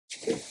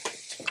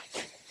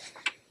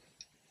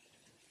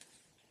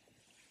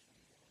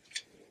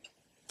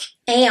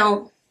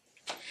Ow.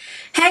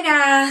 Hey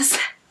guys,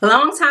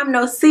 long time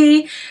no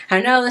see.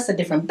 I know it's a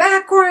different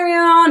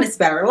background, it's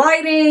better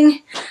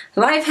lighting.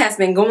 Life has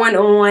been going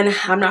on.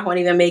 I'm not going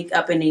to even make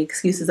up any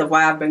excuses of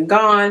why I've been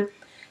gone.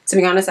 To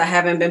be honest, I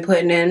haven't been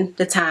putting in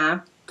the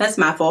time. That's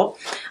my fault.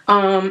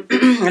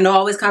 I know I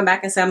always come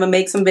back and say I'm going to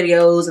make some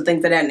videos and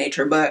things of that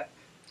nature, but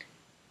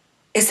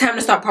it's time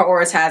to start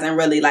prioritizing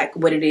really like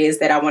what it is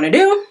that I want to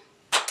do.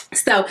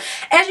 So,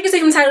 as you can see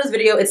from the title of this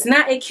video, it's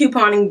not a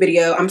couponing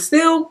video. I'm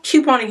still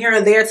couponing here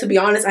and there, to be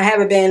honest. I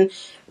haven't been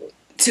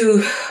to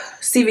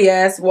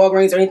CVS,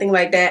 Walgreens, or anything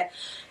like that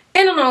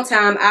in a long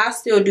time. I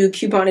still do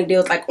couponing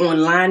deals, like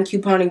online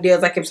couponing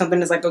deals, like if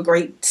something is like a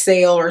great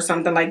sale or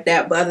something like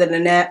that. But other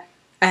than that,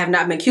 I have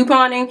not been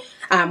couponing.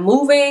 I'm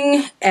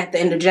moving at the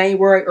end of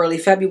January, early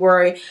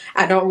February.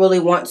 I don't really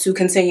want to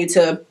continue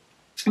to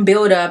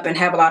build up and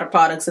have a lot of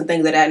products and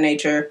things of that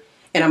nature.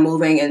 And I'm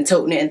moving and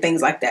toting it and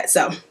things like that.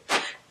 So,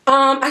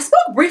 I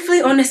spoke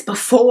briefly on this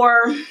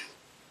before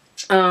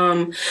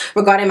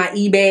regarding my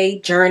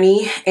eBay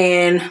journey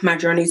and my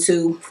journey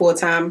to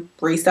full-time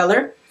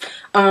reseller.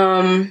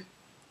 I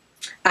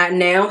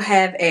now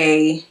have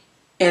a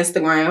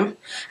Instagram.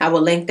 I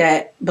will link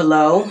that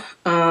below.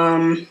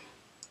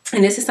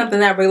 And this is something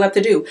that I really love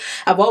to do.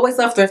 I've always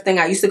loved thrifting.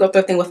 I used to go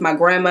thrifting with my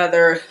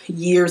grandmother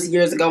years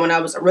ago when I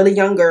was a really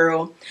young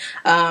girl.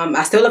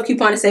 I still love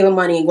couponing, saving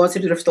money, and going to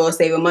the thrift store,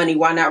 saving money.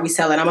 Why not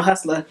resell it? I'm a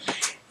hustler.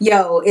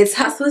 Yo, it's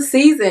hustler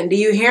season. Do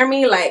you hear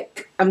me?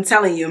 Like, I'm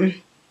telling you,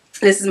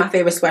 this is my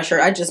favorite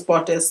sweatshirt. I just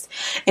bought this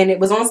and it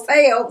was on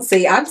sale.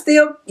 See, I'm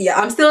still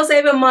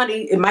saving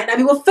money. It might not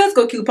be with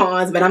physical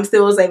coupons, but I'm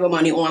still saving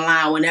money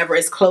online whenever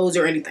it's closed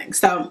or anything.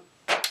 So,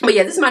 but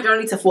yeah, this is my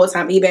journey to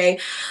full-time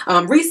eBay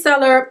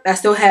reseller. I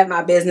still have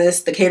my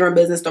business, the catering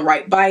business, The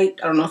Right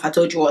Bite. I don't know if I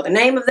told you all the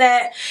name of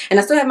that. And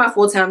I still have my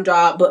full-time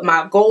job, but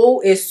my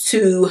goal is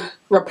to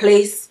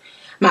replace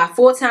my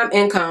full-time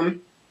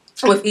income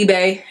with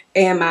eBay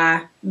and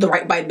The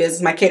Right Bite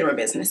business, my catering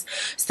business.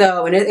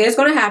 So, and it is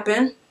going to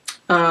happen.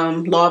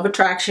 Law of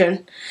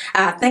attraction.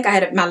 I think I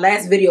had my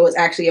last video was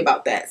actually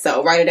about that.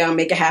 So write it down,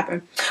 make it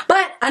happen.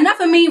 But enough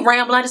of me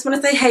rambling. I just want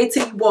to say hey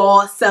to you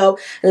all. So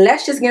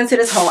let's just get into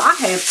this haul. I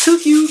have 2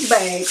 huge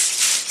bags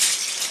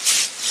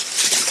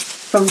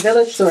from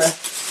Village Thrift.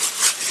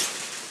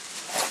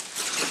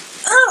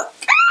 Oh,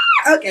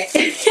 okay.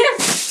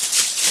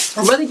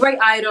 Really great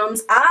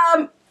items.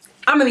 I'm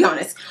gonna be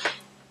honest.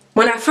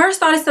 When I first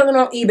started selling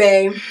on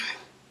eBay,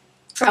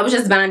 I was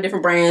just buying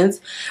different brands,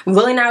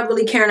 really not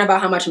really caring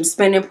about how much I'm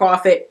spending,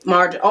 profit,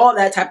 margin, all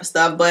that type of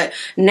stuff. But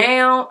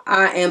now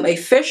I am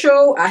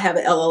official. I have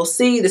an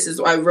LLC. This is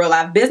a real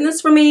life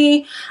business for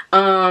me.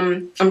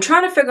 I'm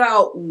trying to figure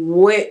out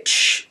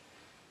which,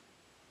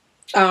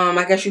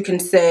 I guess you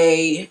can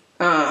say,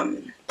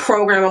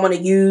 program I want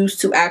to use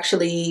to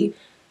actually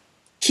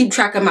keep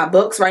track of my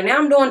books. Right now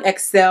I'm doing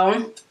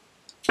Excel.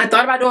 I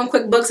thought about doing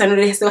QuickBooks. I know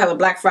they still have a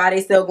Black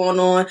Friday sale going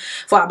on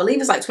for, I believe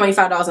it's like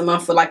 $25 a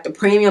month for like the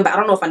premium, but I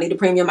don't know if I need the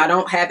premium. I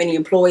don't have any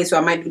employees, so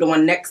I might do the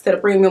one next to the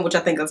premium, which I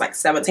think is like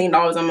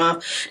 $17 a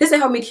month. This will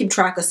help me keep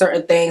track of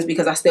certain things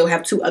because I still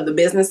have 2 other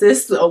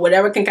businesses or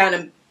whatever can kind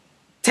of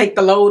take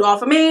the load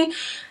off of me.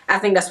 I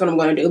think that's what I'm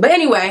going to do. But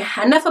anyway,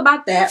 enough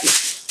about that.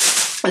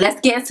 Let's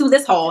get into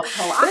this haul.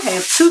 I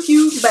have 2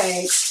 huge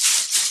bags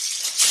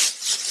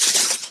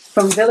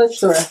from Village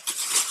Thrift.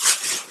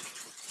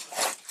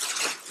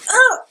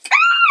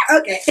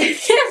 Okay.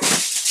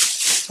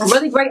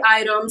 Really great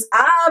items.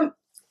 I'm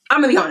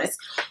gonna be honest.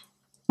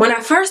 When I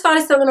first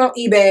started selling on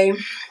eBay,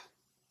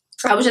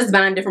 I was just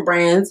buying different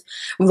brands,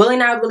 really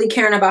not really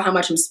caring about how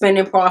much I'm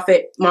spending,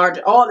 profit,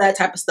 margin, all that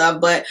type of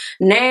stuff. But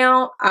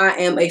now I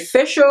am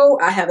official.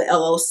 I have an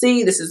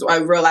LLC. This is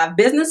a real life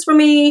business for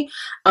me.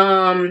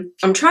 I'm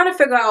trying to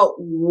figure out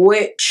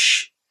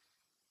which,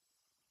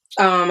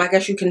 I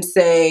guess you can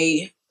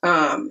say,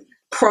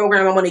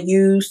 program I want to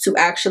use to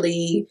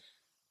actually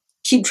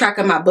keep track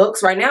of my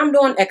books. Right now I'm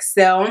doing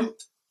Excel.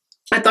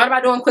 I thought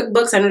about doing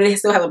QuickBooks. I know they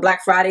still have a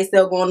Black Friday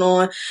sale going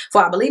on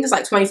for, I believe it's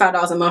like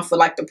 $25 a month for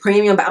like the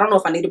premium, but I don't know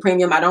if I need the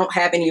premium. I don't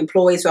have any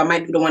employees, so I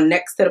might do the one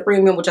next to the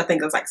premium, which I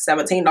think is like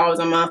 $17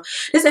 a month.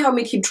 This will help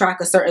me keep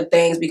track of certain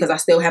things because I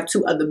still have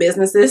 2 other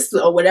businesses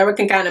or whatever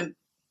can kind of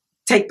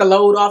take the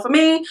load off of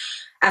me.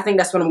 I think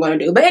that's what I'm going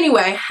to do. But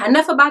anyway,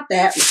 enough about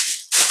that.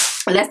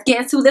 Let's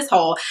get into this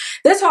haul.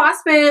 This haul I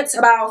spent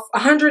about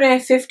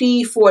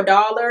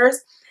 $154.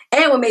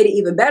 And what made it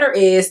even better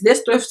is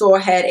this thrift store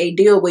had a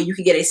deal where you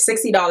could get a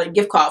 $60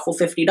 gift card for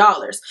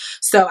 $50.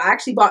 So I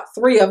actually bought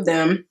 3 of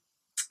them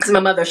because my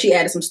mother, she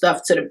added some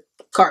stuff to the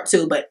cart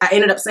too. But I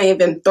ended up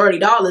saving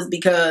 $30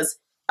 because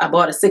I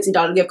bought a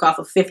 $60 gift card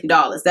for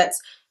 $50. That's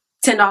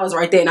 $10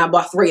 right there, and I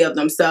bought 3 of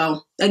them.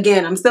 So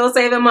again, I'm still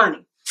saving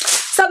money.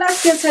 So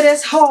let's get to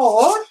this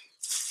haul.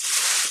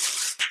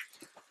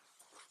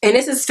 And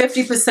this is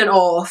 50%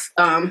 off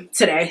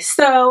today.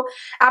 So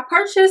I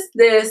purchased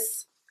this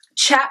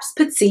Chaps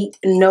Petite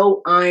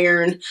No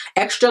Iron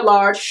Extra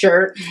Large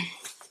shirt.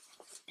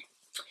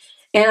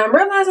 And I'm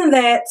realizing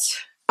that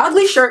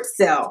ugly shirts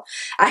sell.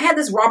 I had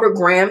this Robert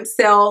Graham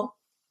sell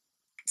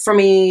for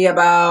me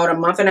about a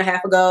month and a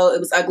half ago. It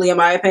was ugly in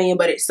my opinion,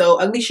 but it's so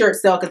ugly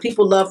shirts sell because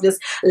people love this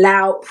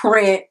loud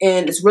print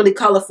and it's really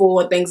colorful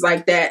and things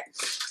like that.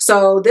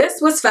 So this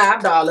was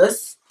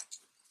 $5.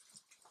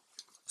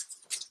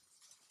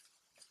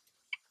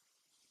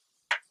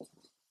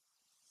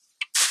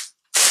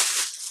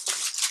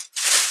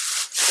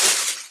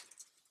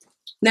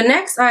 The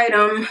next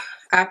item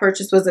I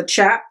purchased was a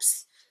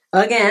chaps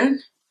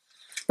again,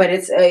 but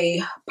it's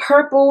a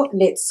purple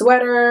knit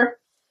sweater.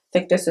 I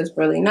think this is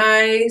really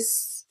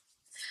nice.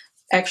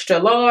 Extra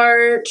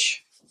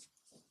large.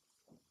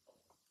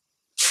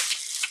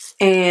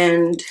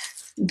 And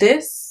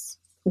this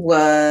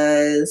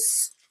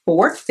was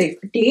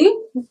 $4.50.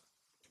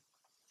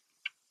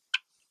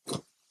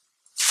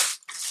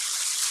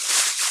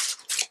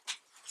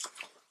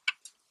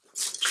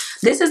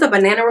 This is a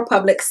Banana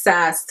Republic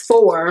size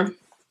 4.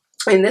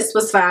 And this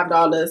was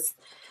 $5.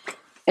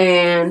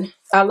 And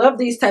I love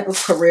these type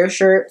of career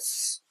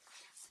shirts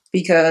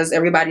because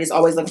everybody is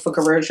always looking for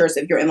career shirts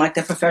if you're in like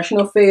the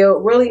professional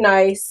field. Really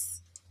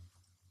nice.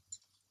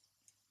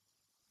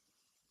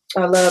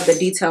 I love the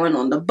detailing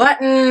on the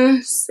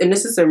buttons. And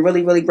this is in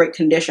really, really great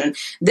condition.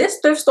 This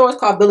thrift store is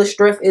called Village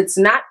Thrift. It's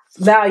not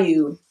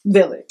Value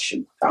Village.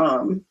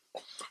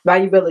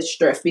 Value Village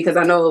Thrift, because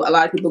I know a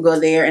lot of people go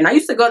there. And I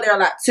used to go there a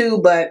lot too,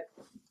 but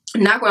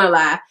not gonna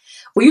lie.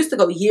 We used to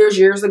go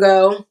years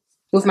ago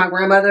with my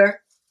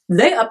grandmother.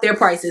 They upped their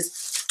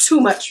prices too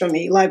much for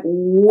me. Like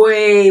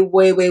way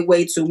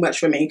too much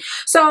for me.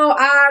 So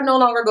I no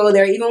longer go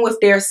there, even with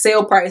their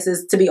sale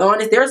prices. To be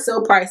honest, their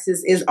sale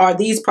prices are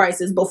these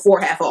prices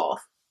before half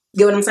off.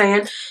 Get what I'm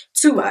saying?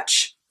 Too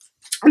much.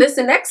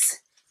 The next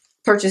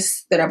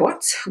purchase that I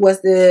bought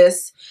was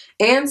this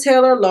Ann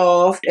Taylor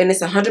Loft, and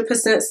it's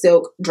 100%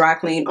 silk, dry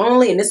clean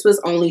only, and this was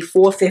only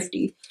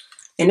 $4.50.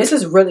 And this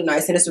is really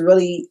nice, and it's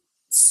really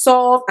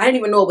soft. I didn't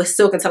even know it was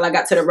silk until I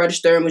got to the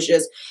register and was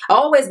just, I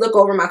always look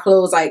over my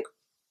clothes like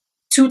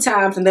 2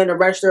 times and then the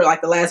register like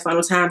the last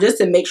final time just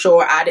to make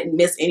sure I didn't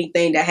miss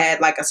anything that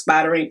had like a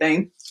spot or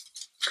anything.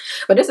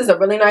 But this is a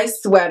really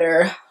nice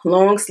sweater,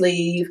 long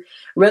sleeve,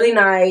 really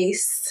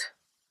nice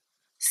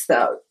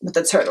stuff with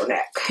the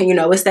turtleneck. You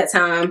know, it's that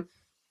time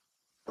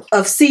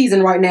of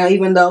season right now,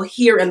 even though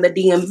here in the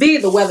DMV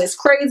the weather is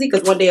crazy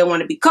because one day I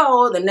want to be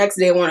cold, the next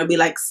day I want to be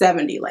like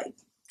 70. Like,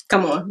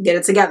 come on, get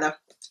it together.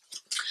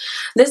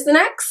 This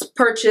next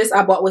purchase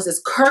I bought was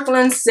this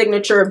Kirkland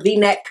Signature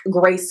V-neck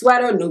gray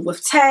sweater, new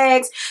with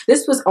tags.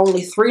 This was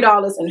only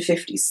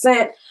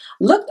 $3.50.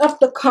 Looked up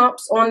the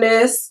comps on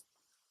this,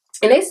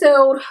 and they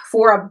sold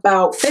for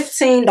about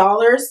 $15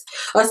 or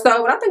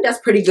so. And I think that's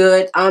pretty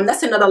good.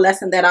 That's another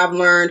lesson that I've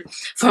learned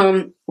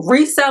from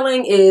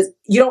reselling is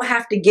you don't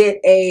have to get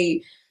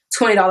a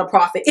 $20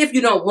 profit if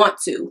you don't want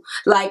to.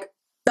 Like,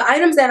 the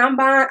items that I'm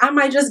buying, I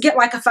might just get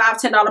like a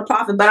 $5, $10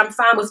 profit, but I'm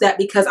fine with that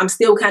because I'm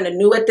still kind of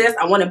new at this.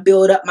 I want to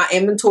build up my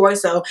inventory,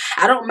 so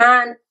I don't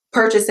mind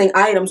purchasing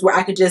items where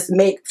I could just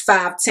make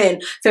 $5,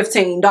 $10,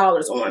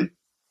 $15 on.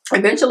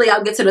 Eventually,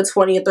 I'll get to the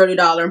 $20 or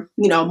 $30,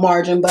 you know,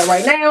 margin, but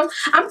right now,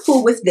 I'm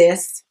cool with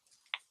this.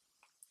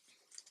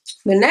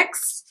 The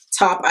next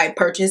top I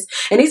purchased,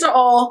 and these are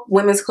all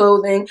women's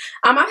clothing.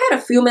 I've had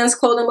a few men's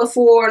clothing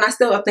before, and I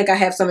still think I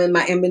have some in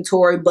my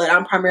inventory, but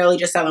I'm primarily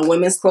just selling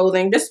women's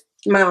clothing, just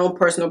my own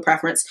personal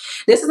preference.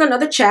 This is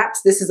another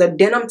chaps. This is a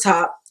denim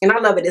top, and I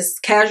love it. It's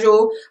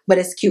casual, but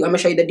it's cute. I'm gonna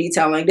show you the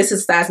detailing. This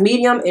is size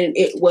medium, and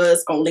it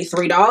was only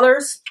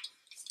 $3.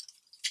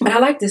 But I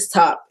like this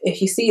top.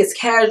 If you see, it's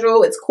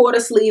casual, it's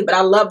quarter sleeve, but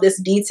I love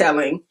this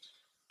detailing.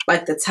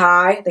 Like the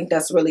tie, I think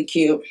that's really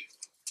cute.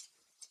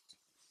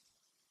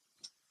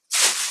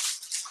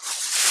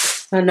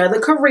 Another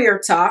career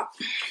top.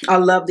 I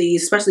love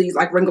these, especially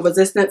like wrinkle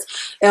resistance.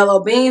 LL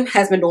Bean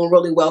has been doing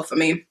really well for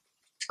me.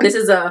 This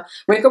is a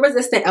wrinkle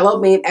resistant LL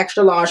Bean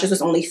extra large. This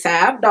was only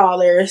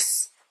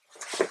 $5.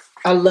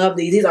 I love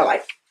these. These are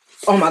like,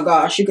 oh my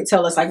gosh, you could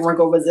tell it's like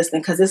wrinkle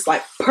resistant because it's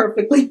like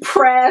perfectly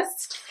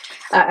pressed.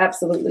 I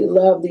absolutely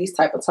love these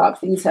type of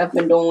tops. These have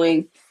been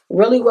doing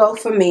really well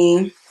for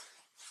me.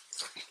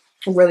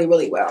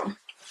 Really well.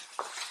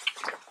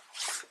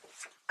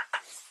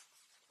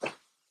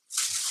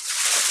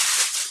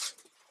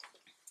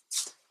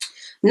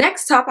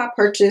 Next top I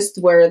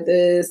purchased were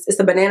this. It's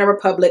a Banana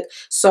Republic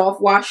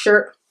soft wash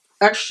shirt,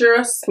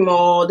 extra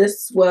small.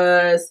 This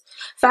was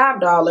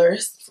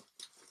 $5.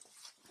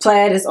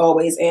 Plaid is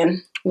always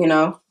in, you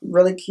know,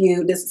 really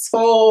cute. This is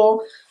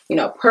fall, you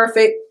know,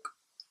 perfect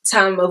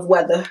time of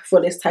weather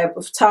for this type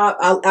of top.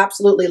 I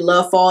absolutely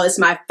love fall. It's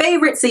my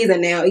favorite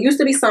season now. It used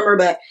to be summer,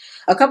 but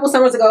a couple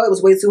summers ago it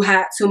was way too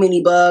hot, too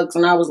many bugs,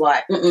 and I was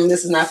like,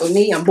 this is not for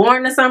me. I'm born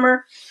in the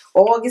summer,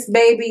 August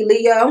baby,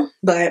 Leo,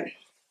 but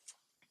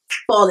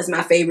fall is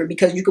my favorite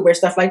because you could wear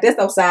stuff like this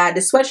outside,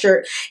 this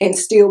sweatshirt, and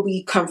still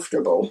be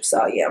comfortable.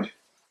 So yeah.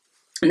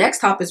 Next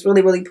top is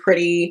really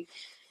pretty.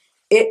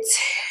 It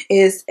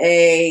is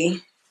a,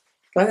 do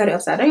I got it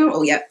upside down?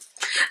 Oh yeah.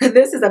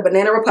 This is a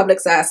Banana Republic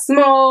size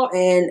small,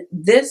 and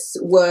this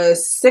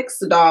was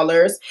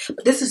 $6.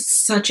 But this is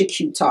such a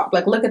cute top.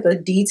 Like, look at the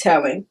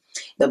detailing.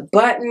 The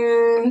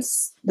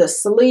buttons, the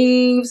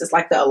sleeves, it's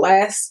like the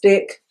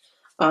elastic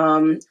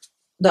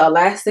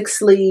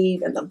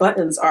sleeve, and the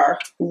buttons are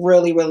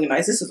really, really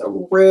nice. This is a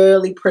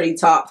really pretty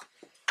top.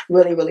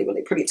 Really, really,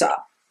 really pretty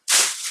top.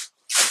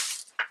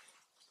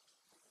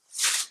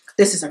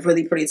 This is a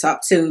really pretty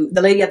top too.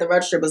 The lady at the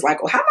register was like,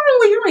 "Oh, how long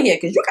were you in here?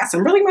 Because you got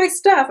some really nice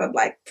stuff." I'm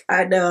like,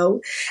 "I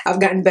know. I've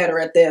gotten better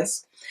at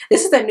this."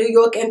 This is a New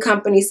York and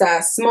Company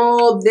size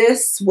small.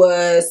 This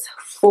was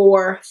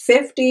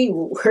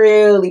 $4.50.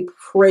 Really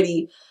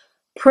pretty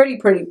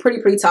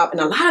top. And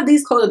a lot of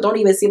these clothes don't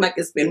even seem like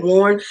it's been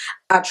worn.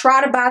 I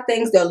try to buy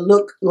things that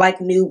look like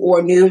new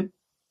or new,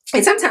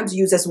 and sometimes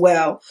used as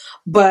well.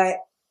 But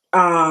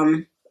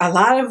a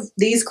lot of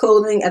these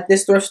clothing at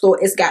this thrift store,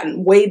 it's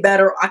gotten way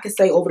better, I could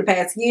say, over the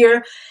past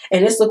year.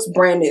 And this looks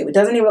brand new. It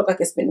doesn't even look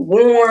like it's been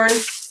worn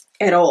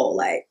at all.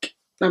 Like,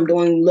 I'm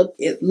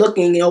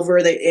looking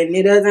over there, and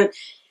it doesn't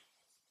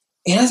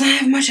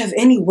have much of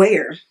any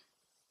wear.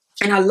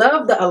 And I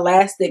love the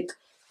elastic,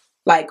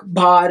 like,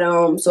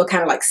 bottom, so it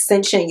kind of like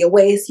cinch in your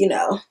waist, you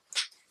know,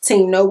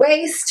 team no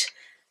waist.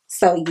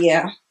 So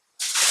yeah.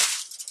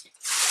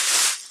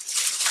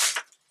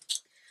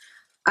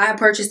 I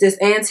purchased this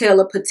Ann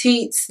Taylor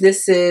Petites.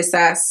 This is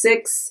size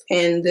 6,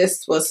 and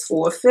this was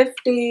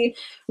 $4.50.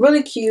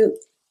 Really cute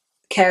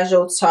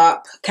casual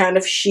top, kind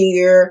of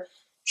sheer,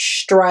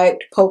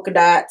 striped, polka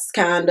dots,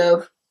 kind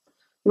of.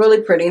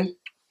 Really pretty.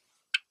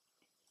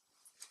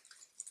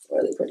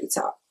 Really pretty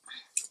top.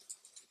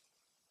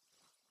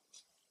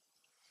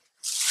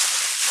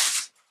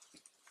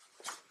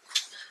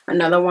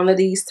 Another one of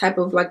these type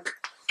of like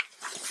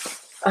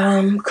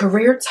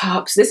career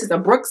tops. This is a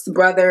Brooks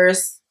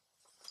Brothers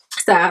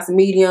size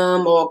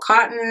medium or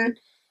cotton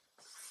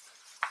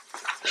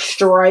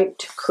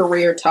striped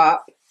career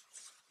top,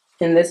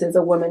 and this is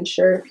a women's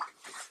shirt.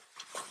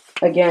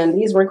 Again,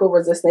 these wrinkle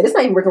resistant. It's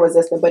not even wrinkle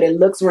resistant, but it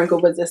looks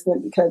wrinkle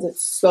resistant because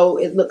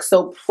it looks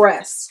so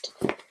pressed.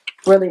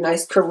 Really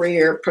nice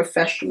career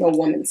professional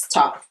women's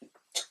top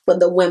for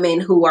the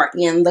women who are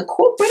in the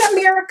corporate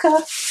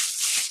America.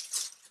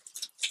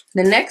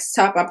 The next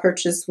top I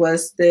purchased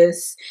was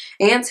this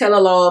Ann Taylor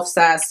Loft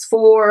size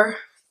 4,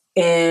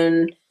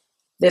 and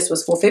this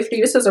was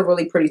 $4.50. This is a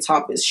really pretty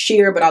top. It's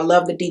sheer, but I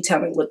love the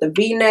detailing with the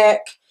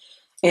V-neck,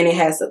 and it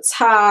has a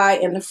tie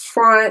in the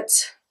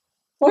front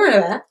or in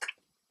the back.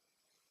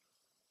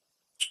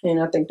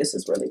 And I think this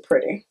is really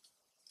pretty.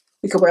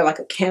 You could wear like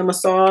a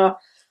camisole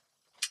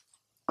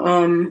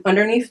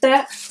underneath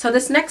that. So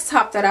this next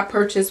top that I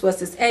purchased was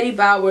this Eddie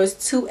Bauer's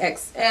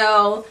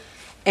 2XL,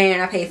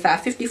 and I paid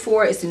 $5.50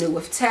 for it. It's new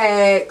with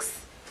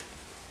tags.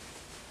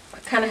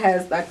 It kind of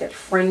has like that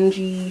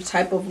fringy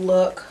type of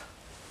look.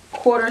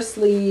 Quarter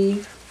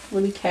sleeve,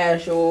 really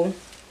casual.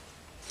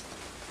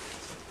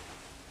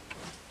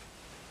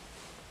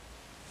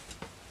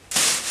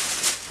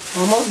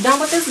 Almost done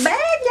with this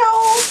bag,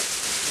 y'all.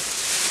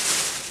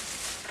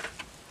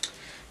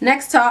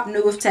 Next top,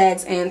 new with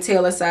tags, and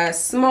Taylor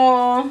size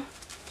small.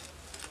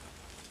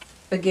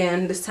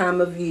 Again, this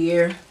time of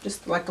year,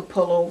 just like a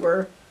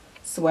pullover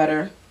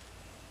sweater.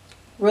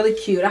 Really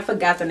cute. I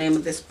forgot the name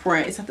of this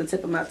print. It's at the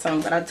tip of my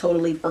tongue, but I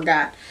totally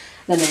forgot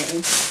the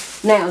name.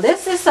 Now,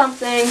 this is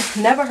something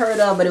never heard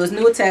of, but it was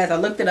new with tags. I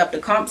looked it up. The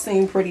comp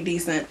seemed pretty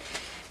decent.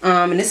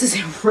 And this is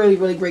in really,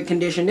 really great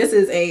condition. This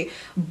is a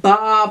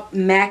Bob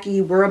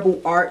Mackie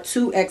Wearable Art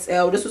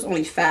 2XL. This was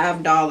only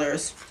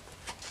 $5.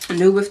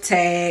 New with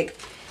tag.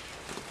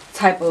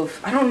 Type of,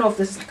 I don't know if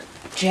this is like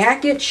a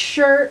jacket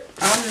shirt.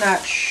 I'm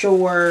not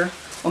sure.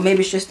 Or maybe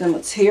it's just the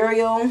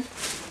material.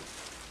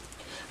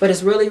 But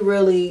it's really,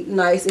 really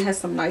nice. It has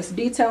some nice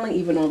detailing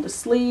even on the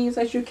sleeves,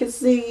 as you can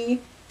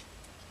see.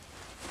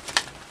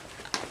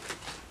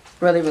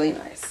 Really, really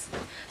nice.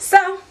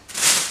 So,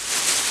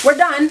 we're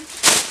done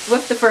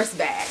with the first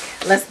bag.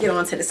 Let's get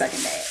on to the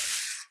second bag.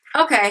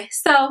 Okay,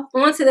 so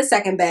on to the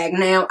second bag.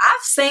 Now,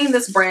 I've seen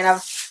this brand.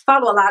 I've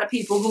followed a lot of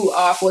people who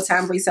are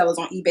full-time resellers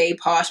on eBay,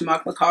 Posh,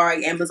 Mark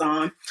McCarry,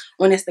 Amazon,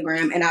 on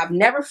Instagram, and I've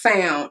never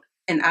found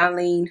an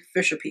Eileen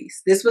Fisher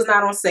piece. This was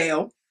not on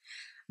sale,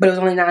 but it was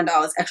only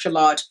 $9, extra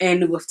large, and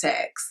new with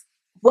tags.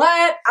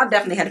 But I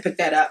definitely had to pick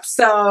that up.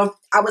 So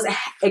I was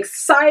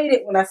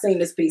excited when I seen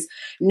this piece.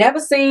 Never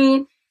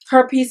seen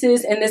her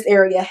pieces in this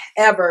area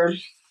ever.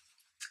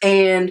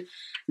 And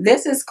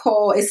this is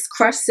called, it's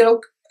crushed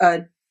silk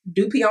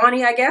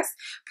Dupioni, I guess,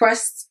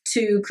 pressed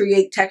to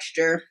create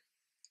texture.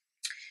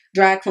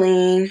 Dry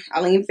clean,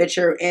 Eileen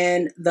Fisher,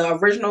 and the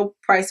original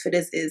price for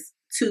this is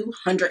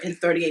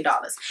 $238.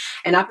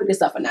 And I picked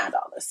this up for $9.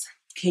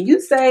 Can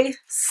you say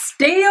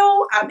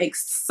still? I'm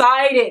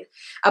excited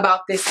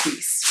about this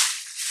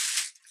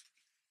piece.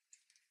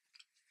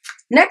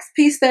 Next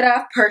piece that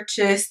I've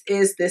purchased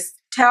is this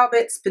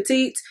Talbot's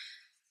Petite,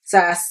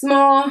 size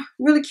small,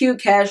 really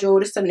cute, casual.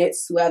 Just a knit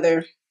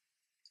sweater,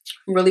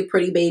 really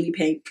pretty baby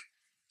pink.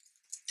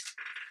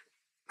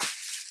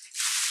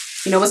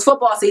 You know, it's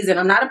football season.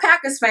 I'm not a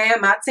Packers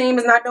fan. My team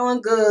is not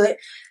doing good,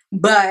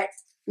 but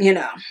you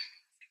know,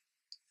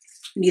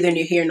 neither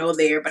near here nor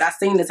there. But I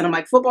seen this and I'm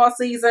like, football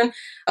season.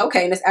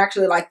 Okay, and it's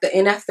actually like the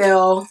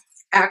NFL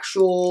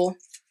actual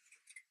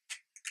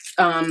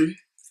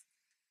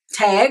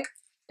tag.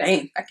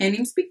 Dang, I can't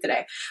even speak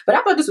today. But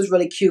I thought this was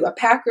really cute. A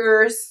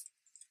Packers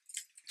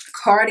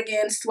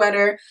cardigan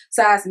sweater,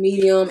 size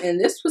medium, and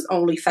this was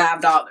only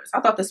 $5. I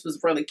thought this was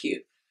really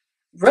cute.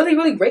 Really,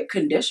 really great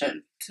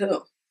condition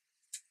too.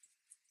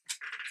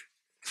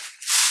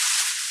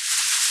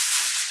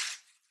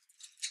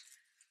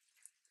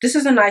 This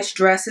is a nice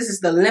dress. This is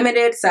the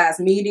limited size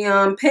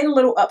medium. Paid a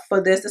little up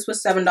for this. This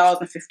was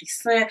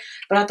 $7.50,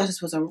 but I thought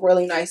this was a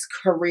really nice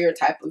career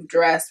type of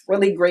dress.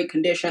 Really great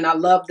condition. I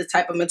love the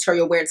type of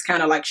material where it's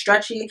kind of like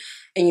stretchy,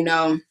 and you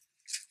know,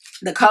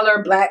 the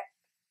color black,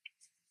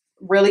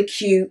 really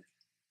cute,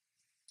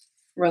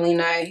 really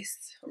nice.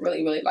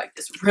 Really, really like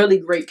this. Really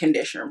great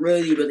condition.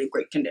 Really, really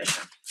great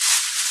condition.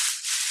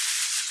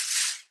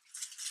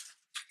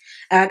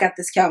 I got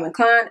this Calvin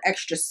Klein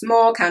extra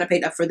small. Kind of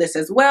paid up for this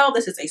as well.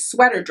 This is a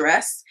sweater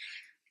dress.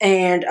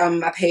 And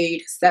I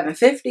paid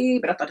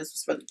 $7.50, but I thought this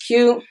was really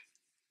cute.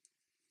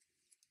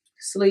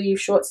 Sleeve,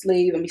 short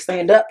sleeve. Let me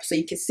stand up so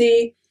you can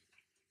see.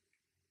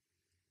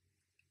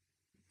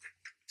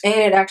 And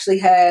it actually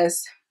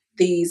has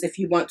these if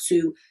you want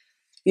to,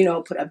 you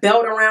know, put a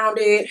belt around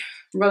it.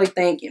 Really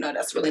think, you know,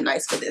 that's really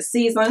nice for this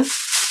season.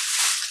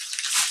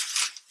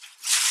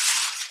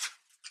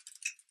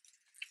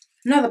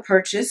 Another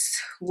purchase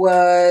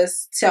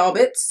was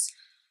Talbot's.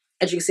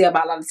 As you can see, I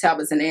bought a lot of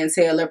Talbot's and Ann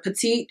Taylor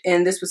Petite,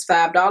 and this was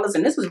 $5.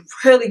 And this was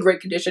really great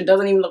condition.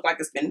 Doesn't even look like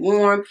it's been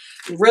worn.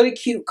 Really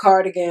cute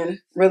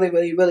cardigan. Really,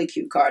 really, really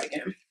cute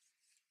cardigan.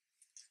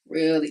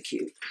 Really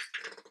cute.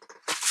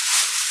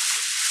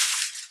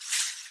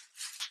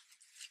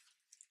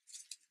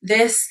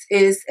 This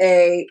is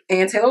a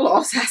Ann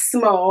Taylor size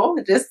small.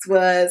 This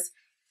was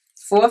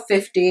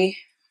 $4.50.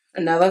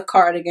 Another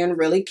cardigan.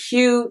 Really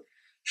cute.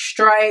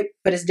 Stripe,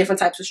 but it's different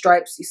types of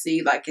stripes. You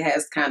see, like it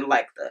has kind of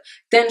like the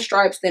thin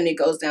stripes, then it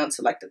goes down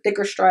to like the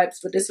thicker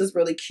stripes, but this is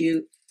really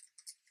cute.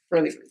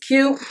 Really, really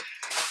cute.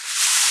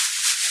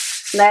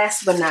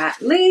 Last but not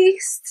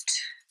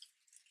least,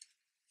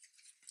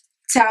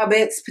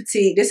 Talbot's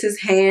Petite. This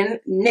is hand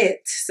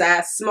knit,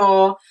 size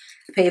small.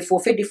 I paid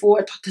 $4.50 for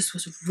it. I thought this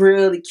was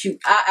really cute.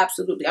 I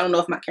don't know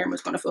if my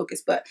camera's going to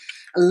focus, but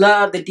I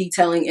love the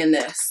detailing in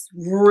this.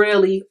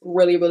 Really,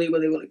 really, really,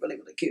 really, really, really,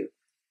 really cute.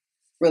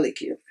 Really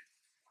cute.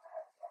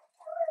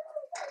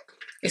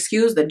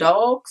 Excuse the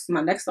dogs, my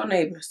next door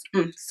neighbors.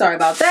 Sorry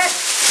about that.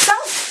 So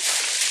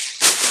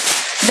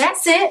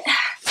that's it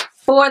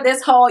for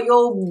this haul.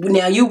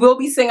 Now you will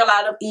be seeing a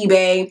lot of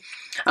eBay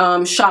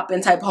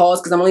shopping type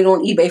hauls because I'm only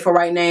doing eBay for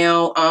right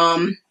now.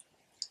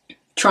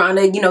 Trying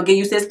to, you know, get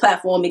used to this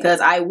platform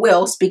because I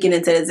will, speaking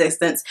into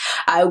existence,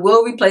 I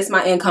will replace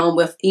my income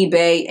with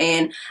eBay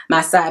and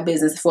my side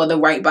business for the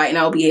Right Bite, and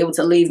I'll be able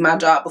to leave my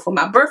job before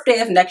my birthday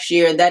of next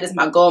year. That is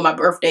my goal. My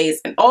birthday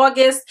is in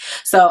August,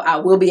 so I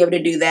will be able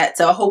to do that.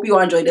 So I hope you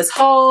all enjoyed this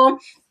haul.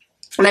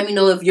 Let me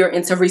know if you're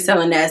into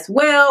reselling as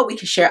well. We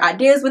can share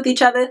ideas with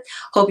each other.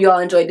 Hope you all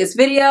enjoyed this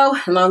video.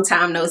 Long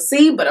time no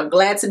see, but I'm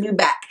glad to be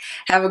back.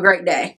 Have a great day.